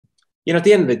at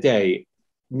the end of the day,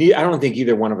 I don't think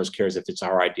either one of us cares if it's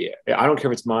our idea. I don't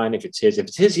care if it's mine, if it's his. If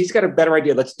it's his, he's got a better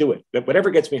idea. Let's do it. Whatever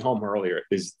gets me home earlier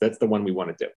that's the one we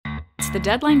want to do. It's the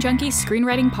Deadline Junkies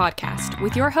Screenwriting Podcast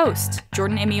with your hosts,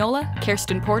 Jordan Imiola,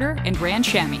 Kirsten Porter, and Rand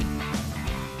Shami.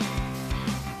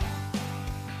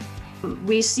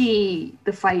 We see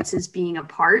the fights as being a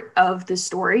part of the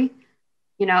story.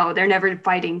 They're never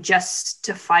fighting just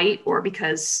to fight or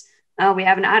because we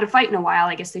haven't had a fight in a while,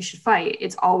 I guess they should fight.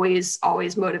 It's always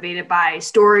motivated by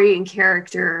story and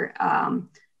character.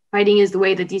 Fighting is the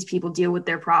way that these people deal with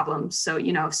their problems. So,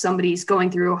 if somebody's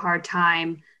going through a hard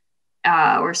time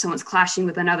or someone's clashing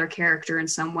with another character in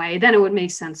some way, then it would make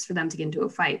sense for them to get into a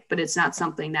fight. But it's not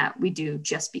something that we do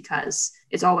just because.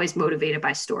 It's always motivated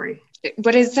by story.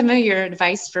 What is some of your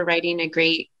advice for writing a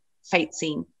great fight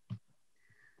scene?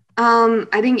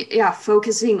 I think,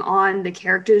 focusing on the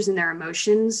characters and their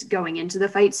emotions going into the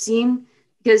fight scene,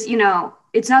 because,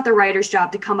 it's not the writer's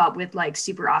job to come up with like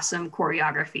super awesome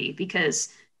choreography, because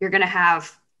you're going to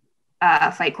have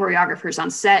fight choreographers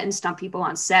on set and stunt people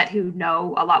on set who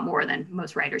know a lot more than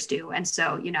most writers do. And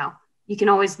so, you can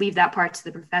always leave that part to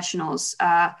the professionals.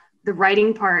 The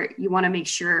writing part, you want to make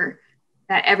sure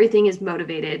that everything is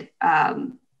motivated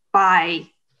by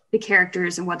the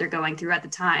characters and what they're going through at the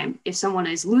time. If someone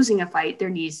is losing a fight, there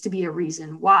needs to be a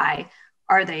reason why.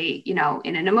 Are they, in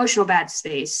an emotional bad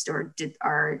space, or do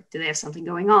they have something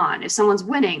going on? If someone's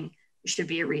winning, there should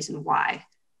be a reason why.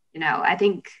 I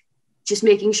think just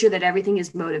making sure that everything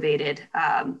is motivated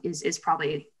is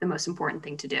probably the most important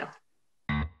thing to do.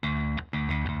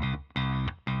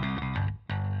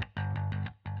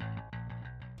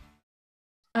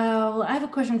 Well, I have a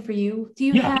question for you. Do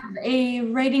you have a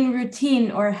writing routine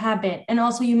or habit? And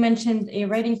also, you mentioned a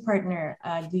writing partner.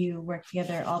 Do you work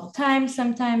together all the time,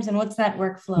 sometimes? And what's that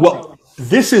workflow? Well,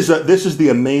 this is the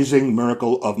amazing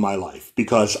miracle of my life,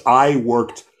 because I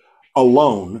worked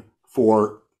alone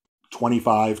for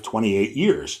 25, 28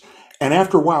 years. And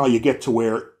after a while, you get to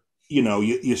where,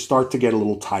 you start to get a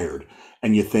little tired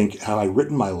and you think, have I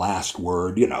written my last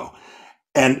word,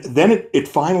 And then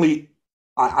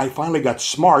I finally got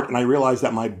smart, and I realized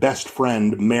that my best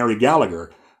friend, Mary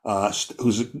Gallagher,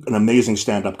 who's an amazing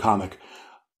stand-up comic,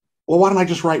 well, why don't I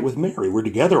just write with Mary? We're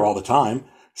together all the time.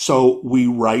 So we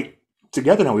write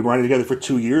together now. We've been writing together for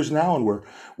 2 years now, and we're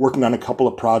working on a couple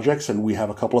of projects, and we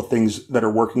have a couple of things that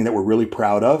are working that we're really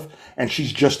proud of. And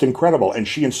she's just incredible, and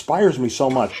she inspires me so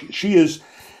much. She is,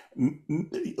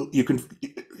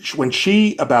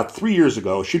 about 3 years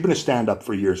ago, she'd been a stand-up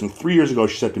for years, and 3 years ago,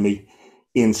 she said to me,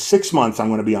 in 6 months, I'm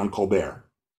going to be on Colbert.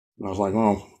 And I was like,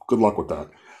 oh, good luck with that.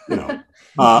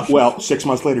 Well, 6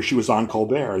 months later, she was on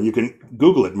Colbert. And you can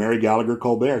Google it, Mary Gallagher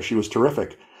Colbert. She was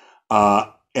terrific.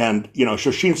 So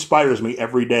she inspires me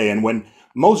every day. And when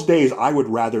most days I would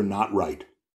rather not write.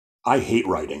 I hate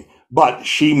writing. But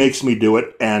she makes me do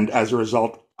it. And as a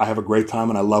result, I have a great time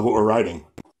and I love what we're writing.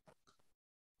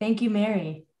 Thank you,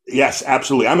 Mary. Yes,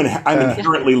 absolutely. I'm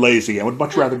inherently lazy. I would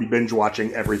much rather be binge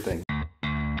watching everything.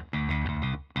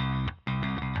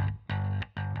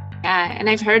 Yeah, and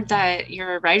I've heard that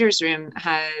your writer's room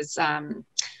has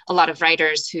a lot of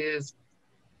writers who've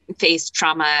faced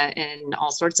trauma and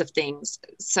all sorts of things.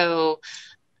 So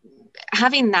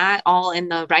having that all in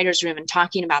the writer's room and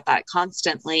talking about that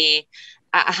constantly,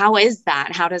 how is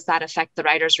that? How does that affect the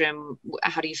writer's room?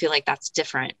 How do you feel like that's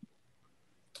different?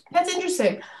 That's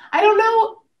interesting. I don't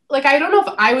know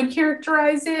if I would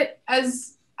characterize it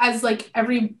as like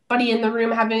everybody in the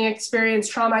room having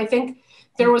experienced trauma. I think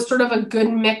there was sort of a good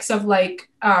mix of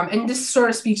and this sort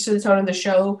of speaks to the tone of the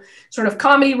show, sort of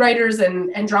comedy writers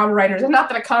and drama writers. And not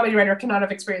that a comedy writer cannot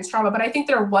have experienced trauma, but I think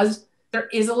there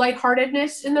is a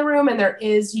lightheartedness in the room. And there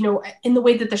is, in the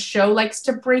way that the show likes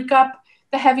to break up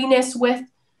the heaviness with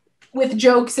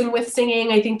jokes and with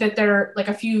singing. I think that there are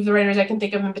a few of the writers I can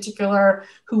think of in particular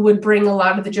who would bring a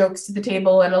lot of the jokes to the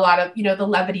table and a lot of, the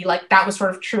levity, that was sort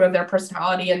of true of their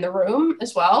personality in the room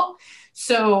as well.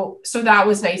 So that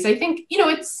was nice. I think,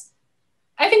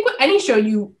 I think with any show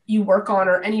you work on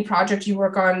or any project you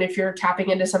work on, if you're tapping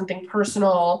into something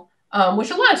personal,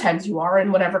 which a lot of times you are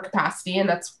in whatever capacity, and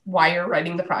that's why you're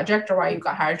writing the project or why you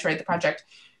got hired to write the project,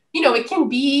 it can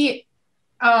be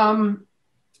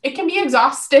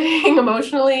exhausting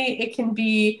emotionally. It can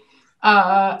be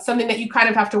something that you kind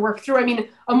of have to work through. I mean,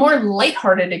 a more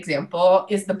lighthearted example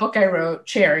is the book I wrote,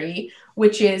 Cherry,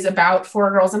 which is about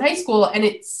 4 girls in high school. And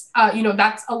it's,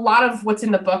 that's a lot of what's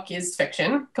in the book is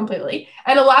fiction completely.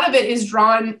 And a lot of it is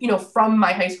drawn, from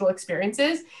my high school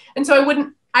experiences. And so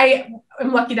I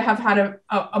am lucky to have had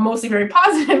a mostly very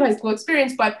positive high school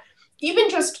experience, but even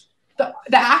just the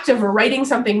act of writing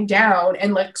something down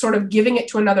and sort of giving it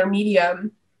to another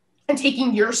medium and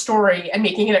taking your story and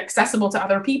making it accessible to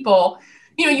other people,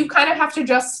 you kind of have to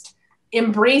just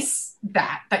embrace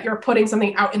that you're putting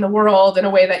something out in the world in a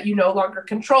way that you no longer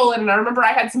control it. And I remember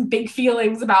I had some big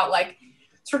feelings about like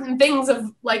certain things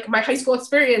of like my high school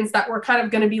experience that were kind of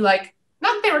going to be like,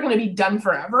 not that they were going to be done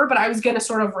forever, but I was going to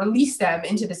sort of release them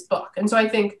into this book. And so I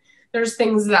think there's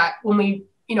things that when we,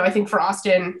 I think for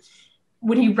Austin,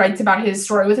 when he writes about his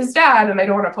story with his dad, and I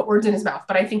don't want to put words in his mouth,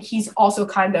 but I think he's also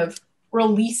kind of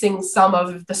releasing some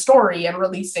of the story and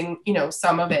releasing,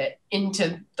 some of it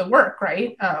into the work.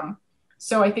 Right.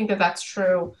 So I think that that's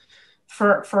true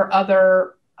for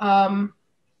other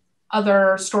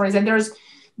stories. And there's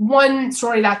one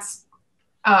story that's,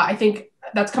 I think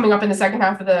that's coming up in the second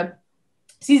half of the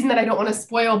season that I don't want to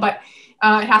spoil, but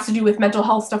it has to do with mental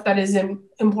health stuff that is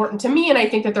important to me. And I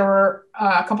think that there were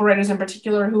a couple writers in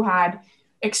particular who had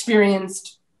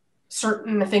experienced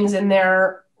certain things in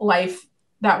their life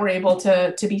that were able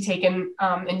to be taken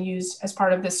and used as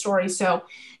part of this story. So,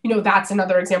 that's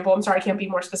another example. I'm sorry, I can't be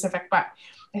more specific, but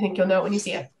I think you'll know it when you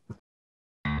see it.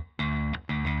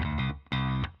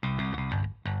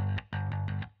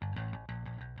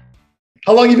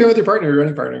 How long have you been with your partner, your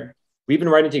writing partner? We've been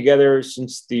writing together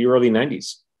since the early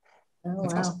 90s. Oh,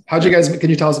 That's wow. awesome. How'd you guys, can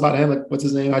you tell us about him? Like, what's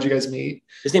his name? How'd you guys meet?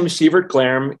 His name is Sievert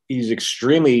Glarm. He's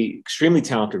extremely, extremely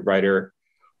talented writer.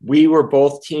 We were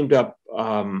both teamed up.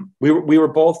 We were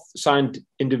both signed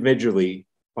individually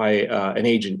by an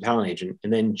agent, talent agent,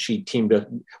 and then she teamed us.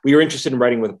 We were interested in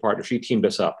writing with a partner. She teamed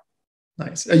us up.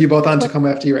 Nice. Are you both on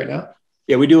Tacoma FT right now?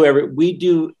 Yeah, we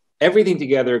do everything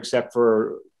together except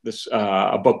for this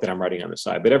a book that I'm writing on the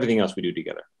side, but everything else we do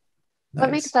together. Nice.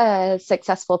 What makes a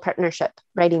successful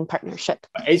writing partnership?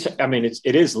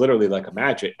 It is literally like a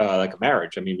marriage.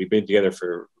 I mean, we've been together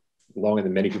for longer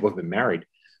than many people have been married.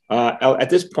 At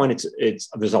this point,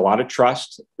 there's a lot of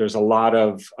trust. There's a lot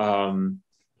of,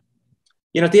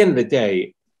 at the end of the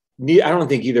day, I don't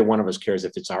think either one of us cares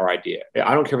if it's our idea.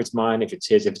 I don't care if it's mine, if it's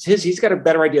his. If it's his, he's got a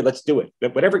better idea. Let's do it.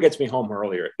 Whatever gets me home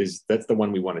earlier that's the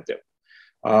one we want to do.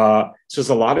 So there's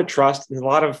a lot of trust and a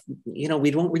lot of, we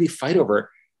don't really fight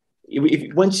over.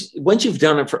 Once you've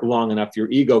done it for long enough, your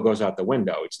ego goes out the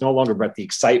window. It's no longer about the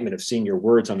excitement of seeing your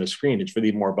words on the screen. It's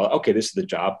really more about, okay, this is the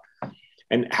job.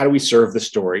 And how do we serve the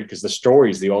story? Because the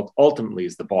story is ultimately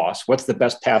is the boss. What's the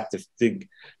best path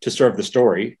to serve the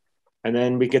story? And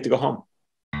then we get to go home.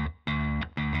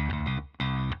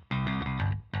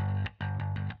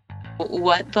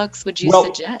 What books would you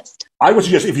suggest? I would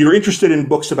suggest if you're interested in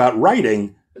books about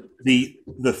writing, the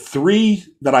three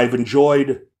that I've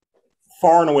enjoyed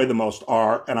far and away the most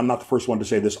are, and I'm not the first one to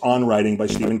say this, On Writing by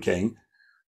Stephen King,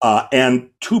 and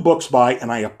two books by,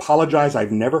 and I apologize,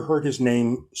 I've never heard his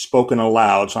name spoken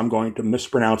aloud, so I'm going to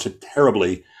mispronounce it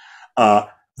terribly, the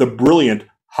brilliant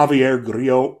Javier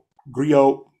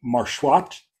Grillo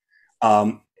Marchot.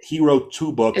 He wrote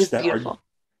two books that are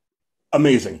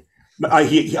amazing.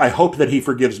 I hope that he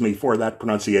forgives me for that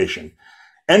pronunciation.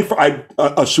 And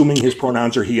assuming his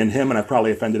pronouns are he and him, and I've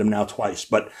probably offended him now twice,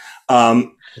 but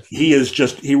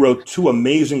he wrote two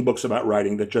amazing books about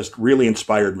writing that just really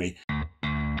inspired me.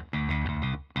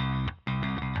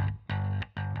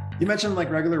 You mentioned like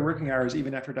regular working hours,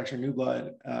 even after Dexter New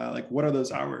Blood. Like, what are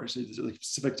those hours? Is it like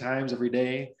specific times every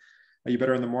day? Are you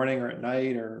better in the morning or at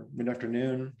night or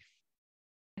mid-afternoon?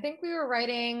 I think we were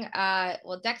writing,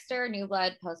 Dexter, New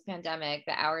Blood, post-pandemic,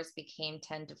 the hours became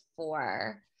 10 to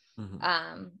 4.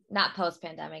 Mm-hmm. Not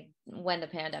post-pandemic, when the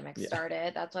pandemic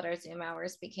started. That's what our Zoom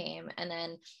hours became. And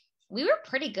then we were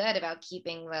pretty good about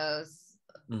keeping those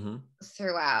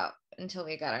throughout until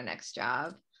we got our next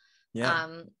job. Yeah.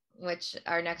 Which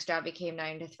our next job became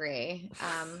 9 to 3.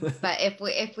 But if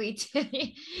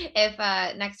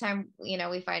next time,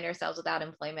 we find ourselves without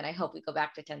employment, I hope we go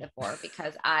back to 10 to 4,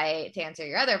 because to answer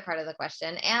your other part of the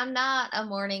question, am not a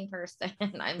morning person.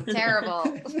 I'm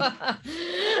terrible.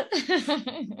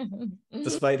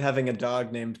 Despite having a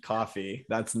dog named Coffee,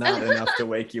 that's not enough to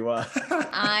wake you up.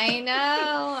 I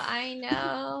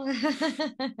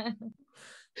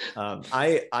know.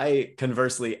 I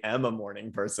conversely am a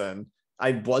morning person.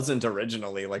 I wasn't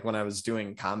originally, like when I was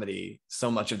doing comedy,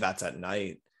 so much of that's at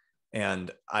night.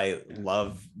 And I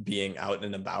love being out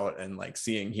and about and like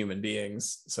seeing human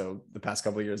beings. So the past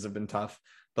couple of years have been tough,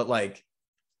 but like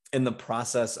in the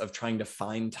process of trying to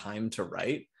find time to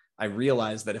write, I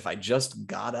realized that if I just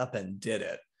got up and did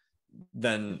it,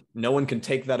 then no one can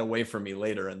take that away from me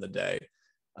later in the day.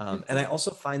 And I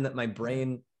also find that my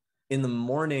brain in the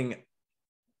morning,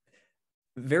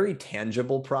 very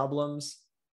tangible problems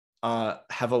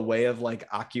have a way of like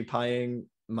occupying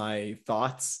my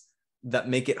thoughts that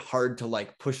make it hard to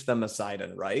like push them aside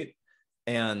and write.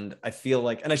 And I feel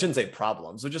like, and I shouldn't say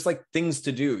problems, but just like things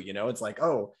to do, you know, it's like,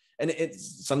 oh, and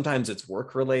it's sometimes it's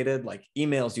work related, like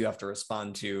emails you have to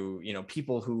respond to, you know,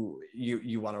 people who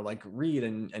you want to like read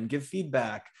and give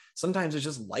feedback. Sometimes it's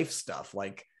just life stuff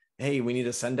like, hey, we need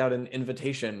to send out an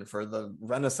invitation for the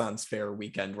Renaissance Fair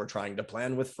weekend we're trying to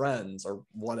plan with friends or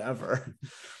whatever.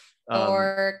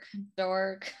 Dork.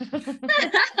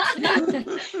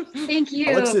 Thank you.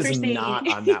 Alex is not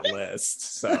on that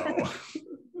list, so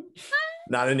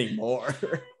not anymore.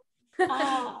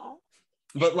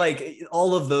 But like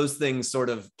all of those things sort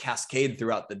of cascade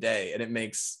throughout the day, and it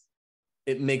makes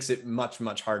it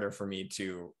much harder for me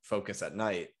to focus at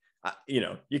night. You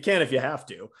know, you can if you have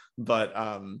to, but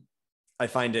I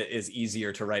find it is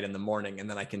easier to write in the morning, and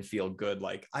then I can feel good.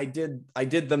 Like I did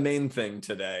the main thing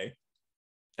today,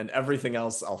 and everything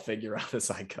else I'll figure out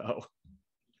as I go.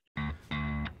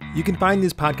 You can find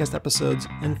these podcast episodes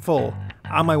in full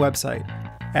on my website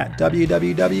at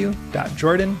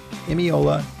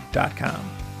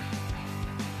www.jordanemiola.com.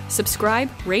 Subscribe,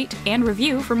 rate, and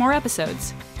review for more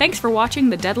episodes. Thanks for watching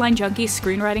the Deadline Junkies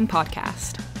Screenwriting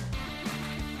Podcast.